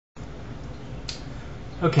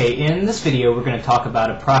Okay, in this video we're going to talk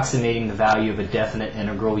about approximating the value of a definite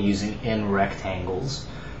integral using n rectangles.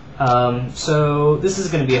 So this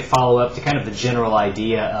is going to be a follow-up to kind of the general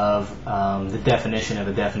idea of the definition of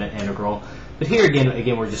a definite integral. But here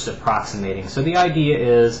again we're just approximating. So the idea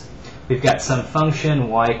is we've got some function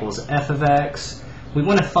y equals f of x. We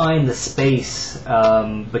want to find the space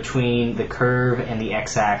between the curve and the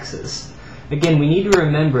x-axis. Again, we need to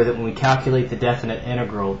remember that when we calculate the definite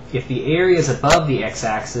integral, if the area is above the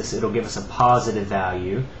x-axis, it'll give us a positive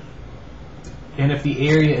value. And if the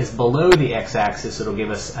area is below the x-axis, it'll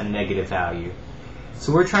give us a negative value.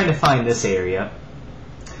 So we're trying to find this area.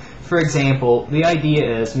 For example, the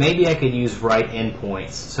idea is maybe I could use right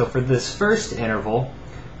endpoints. So for this first interval,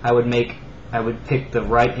 I would pick the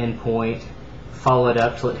right endpoint, follow it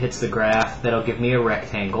up till it hits the graph. That'll give me a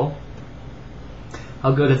rectangle.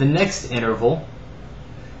 I'll go to the next interval,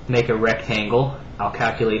 make a rectangle, I'll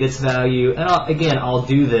calculate its value, and I'll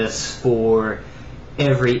do this for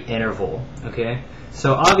every interval. Okay?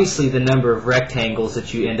 So obviously the number of rectangles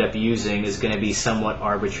that you end up using is going to be somewhat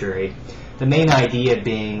arbitrary. The main idea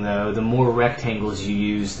being, though, the more rectangles you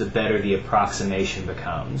use, the better the approximation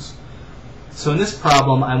becomes. So in this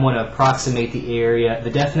problem, I want to approximate the area, the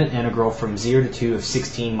definite integral from 0 to 2 of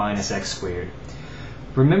 16 minus x squared.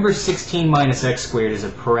 Remember, 16 minus x squared is a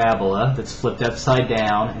parabola that's flipped upside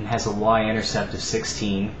down and has a y-intercept of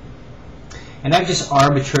 16. And I've just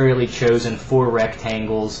arbitrarily chosen 4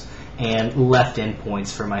 rectangles and left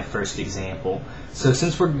endpoints for my first example. So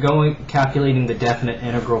since we're calculating the definite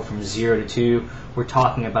integral from 0 to 2, we're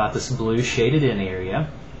talking about this blue shaded in area.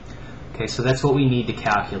 Okay, so that's what we need to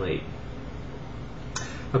calculate.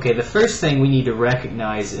 Okay, the first thing we need to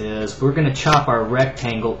recognize is we're going to chop our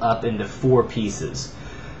rectangle up into 4 pieces.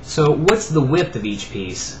 So what's the width of each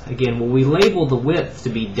piece? Again, well, we label the width to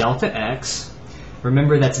be delta x.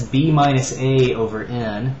 Remember, that's b minus a over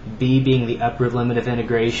n, b being the upper limit of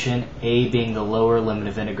integration, a being the lower limit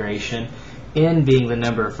of integration, n being the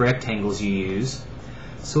number of rectangles you use.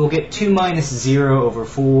 So we'll get 2 minus 0 over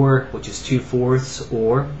 4, which is 2/4,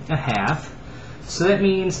 or a half. So that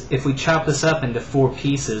means if we chop this up into 4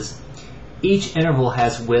 pieces, each interval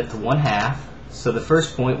has width 1/2. So the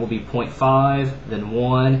first point will be 0.5, then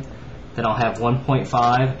 1, then I'll have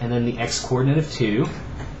 1.5, and then the x-coordinate of 2.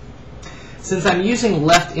 Since I'm using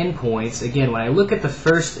left endpoints, again, when I look at the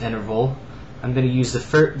first interval, I'm going to use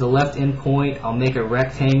the left endpoint. I'll make a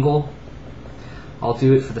rectangle. I'll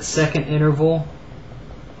do it for the second interval.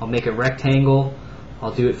 I'll make a rectangle.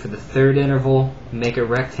 I'll do it for the third interval, make a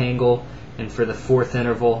rectangle, and for the fourth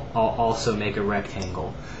interval, I'll also make a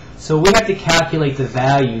rectangle. So we have to calculate the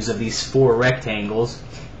values of these 4 rectangles,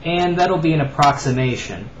 and that'll be an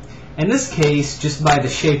approximation. In this case, just by the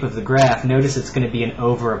shape of the graph, notice it's going to be an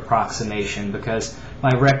over approximation because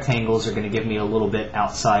my rectangles are going to give me a little bit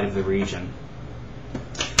outside of the region.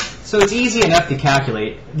 So it's easy enough to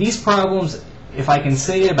calculate. These problems, if I can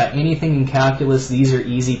say about anything in calculus, these are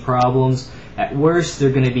easy problems. At worst,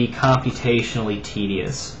 they're going to be computationally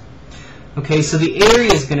tedious. Okay, so the area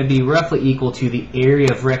is going to be roughly equal to the area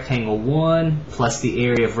of rectangle 1 plus the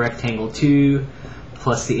area of rectangle 2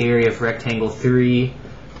 plus the area of rectangle 3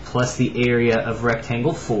 plus the area of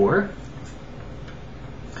rectangle 4.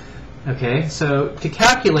 Okay, so to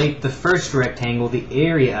calculate the first rectangle, the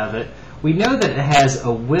area of it, we know that it has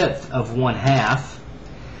a width of 1/2.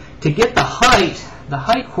 To get the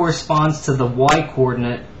height corresponds to the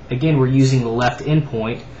y-coordinate. Again, we're using the left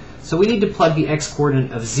endpoint. So we need to plug the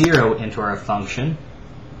x-coordinate of 0 into our function,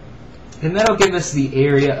 and that'll give us the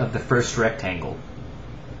area of the first rectangle.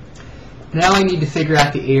 Now I need to figure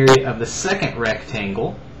out the area of the second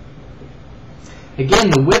rectangle.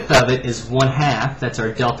 Again, the width of it is 1/2. That's our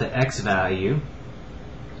delta x value.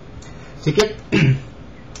 To get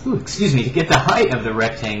to get the height of the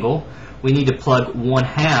rectangle, we need to plug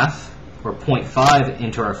 1/2 or 0.5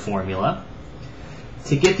 into our formula.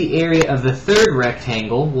 To get the area of the third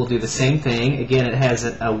rectangle, we'll do the same thing. Again, it has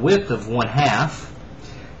a width of 1/2.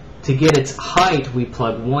 To get its height, we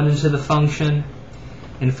plug 1 into the function.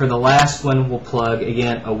 And for the last one, we'll plug,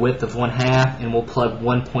 again, a width of 1/2, and we'll plug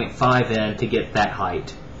 1.5 in to get that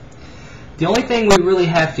height. The only thing we really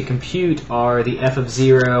have to compute are the f of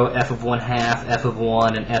 0, f of 1/2, f of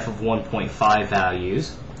 1, and f of 1.5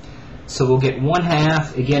 values. So we'll get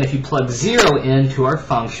 1/2. Again, if you plug 0 into our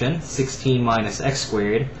function, 16 minus x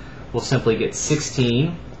squared, we'll simply get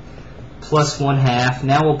 16 plus 1/2.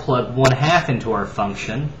 Now we'll plug 1/2 into our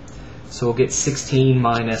function. So we'll get 16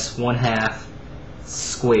 minus 1/2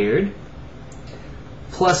 squared.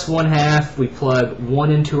 Plus 1/2, we plug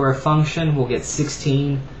 1 into our function. We'll get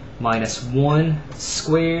 16 minus 1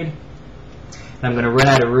 squared. And I'm going to run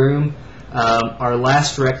out of room. Our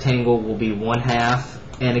last rectangle will be 1/2,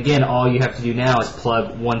 and again, all you have to do now is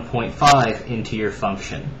plug 1.5 into your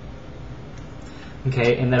function.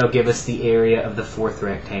 Okay, and that'll give us the area of the fourth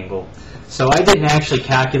rectangle. So I didn't actually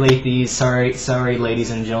calculate these. Sorry,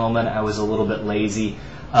 ladies and gentlemen, I was a little bit lazy.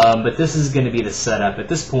 But this is going to be the setup. At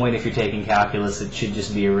this point, if you're taking calculus, it should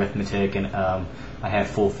just be arithmetic, and I have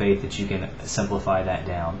full faith that you can simplify that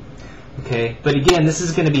down. Okay, but again, this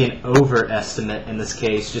is going to be an overestimate in this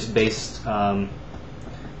case, just based,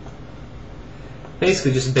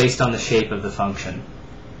 basically just based on the shape of the function.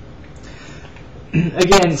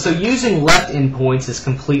 Again, so using left endpoints is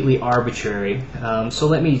completely arbitrary. So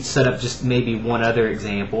let me set up just maybe one other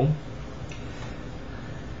example.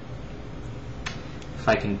 If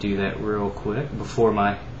I can do that real quick before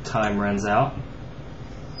my time runs out.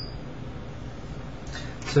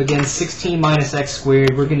 So again, 16 minus x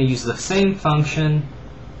squared, we're going to use the same function.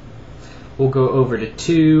 We'll go over to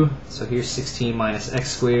 2, so here's 16 minus x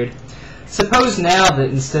squared. Suppose now that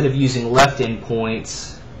instead of using left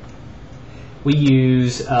endpoints, we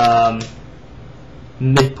use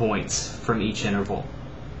midpoints from each interval.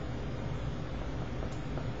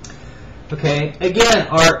 Okay, again,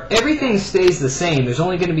 everything stays the same. There's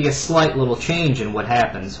only going to be a slight little change in what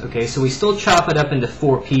happens. Okay, so we still chop it up into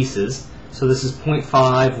 4 pieces. So this is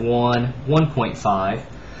 0.5, 1, 1.5.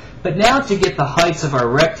 But now to get the heights of our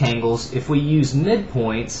rectangles, if we use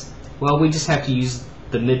midpoints, well, we just have to use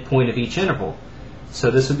the midpoint of each interval.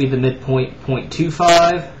 So this would be the midpoint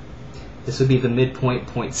 0.25. This would be the midpoint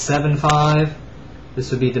 0.75. This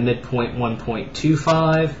would be the midpoint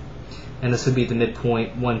 1.25. And this would be the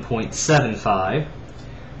midpoint 1.75.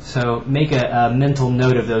 So make a mental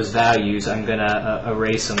note of those values. I'm going to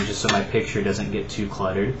erase them just so my picture doesn't get too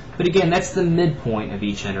cluttered. But again, that's the midpoint of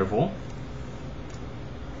each interval.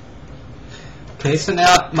 Okay, so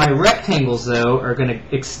now my rectangles, though, are going to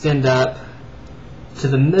extend up to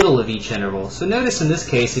the middle of each interval. So notice in this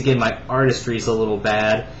case, again, my artistry is a little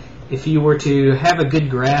bad. If you were to have a good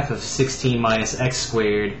graph of 16 minus x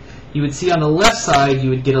squared, you would see on the left side you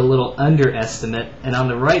would get a little underestimate, and on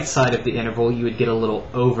the right side of the interval you would get a little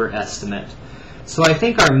overestimate. So I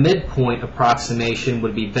think our midpoint approximation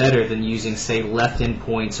would be better than using, say, left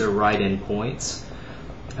endpoints or right endpoints.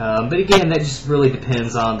 But again, that just really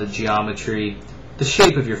depends on the geometry, the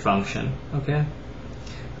shape of your function. Okay.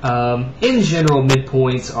 In general,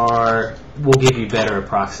 midpoints will give you better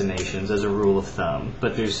approximations as a rule of thumb,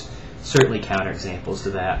 but there's certainly counterexamples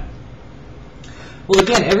to that. Well,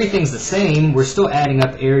 again, everything's the same. We're still adding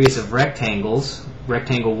up areas of rectangles.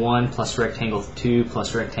 Rectangle 1 plus rectangle 2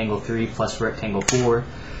 plus rectangle 3 plus rectangle 4.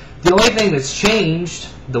 The only thing that's changed,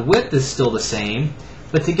 the width is still the same,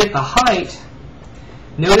 but to get the height,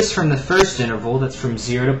 notice from the first interval, that's from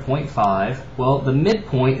 0 to 0.5, well, the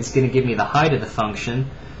midpoint is going to give me the height of the function,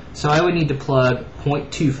 so I would need to plug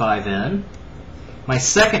 0.25 in. My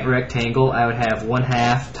second rectangle, I would have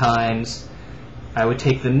 1/2 times, I would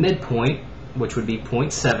take the midpoint, which would be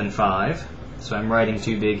 0.75, so I'm writing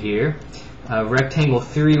too big here. Rectangle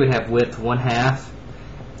 3 would have width 1/2.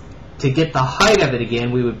 To get the height of it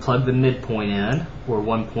again, we would plug the midpoint in, or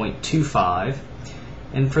 1.25.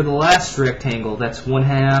 And for the last rectangle, that's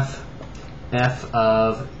 1/2 f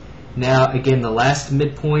of, now again, the last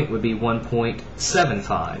midpoint would be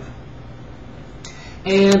 1.75.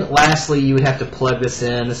 And lastly, you would have to plug this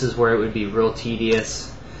in. This is where it would be real tedious.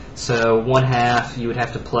 So 1/2, you would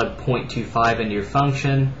have to plug 0.25 into your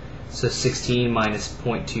function. So 16 minus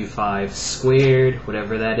 0.25 squared,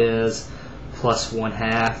 whatever that is, plus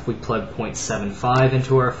 1/2. We plug 0.75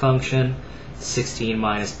 into our function. 16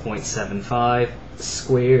 minus 0.75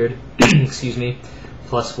 squared, excuse me,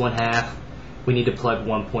 plus 1/2. We need to plug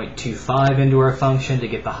 1.25 into our function to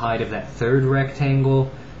get the height of that third rectangle.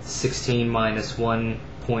 16 minus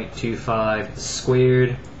 1.25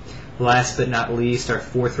 squared. Last but not least, our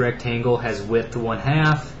fourth rectangle has width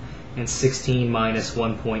 1/2, and 16 minus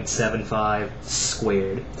 1.75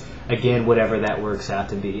 squared. Again, whatever that works out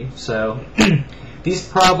to be. So these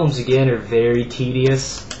problems, again, are very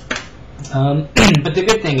tedious, but the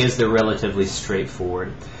good thing is they're relatively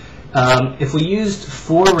straightforward. If we used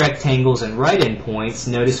 4 rectangles and right endpoints,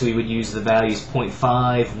 notice we would use the values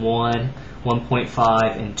 0.5, 1,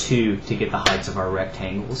 1.5, and 2 to get the heights of our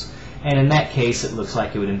rectangles. And in that case, it looks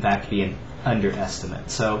like it would in fact be an underestimate.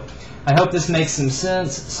 So I hope this makes some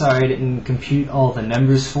sense. Sorry I didn't compute all the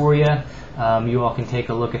numbers for you. You all can take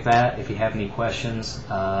a look at that. If you have any questions,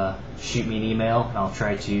 shoot me an email and I'll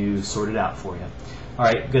try to sort it out for you. All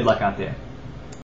right, good luck out there.